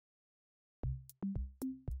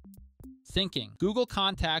Syncing. Google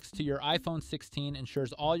Contacts to your iPhone 16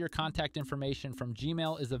 ensures all your contact information from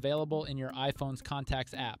Gmail is available in your iPhone's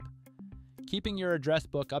Contacts app, keeping your address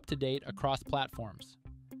book up to date across platforms.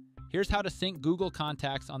 Here's how to sync Google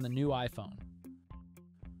Contacts on the new iPhone.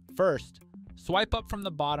 First, swipe up from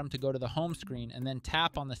the bottom to go to the home screen and then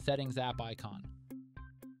tap on the Settings app icon.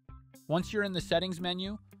 Once you're in the Settings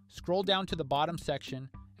menu, scroll down to the bottom section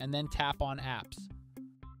and then tap on Apps.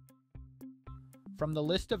 From the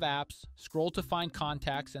list of apps, scroll to find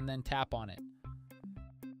Contacts and then tap on it.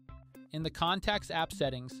 In the Contacts app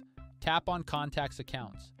settings, tap on Contacts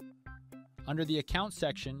Accounts. Under the Accounts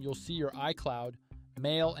section, you'll see your iCloud,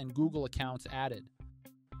 Mail, and Google accounts added.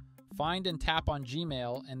 Find and tap on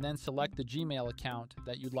Gmail and then select the Gmail account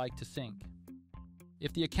that you'd like to sync.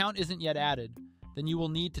 If the account isn't yet added, then you will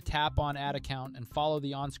need to tap on Add Account and follow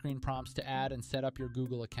the on-screen prompts to add and set up your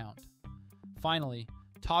Google account. Finally,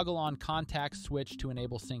 toggle on Contacts Switch to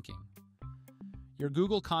enable syncing. Your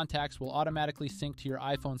Google Contacts will automatically sync to your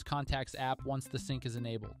iPhone's Contacts app once the sync is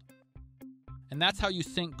enabled. And that's how you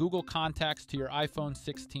sync Google Contacts to your iPhone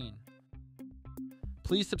 16.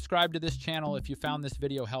 Please subscribe to this channel if you found this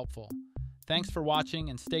video helpful. Thanks for watching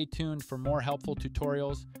and stay tuned for more helpful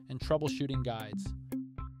tutorials and troubleshooting guides.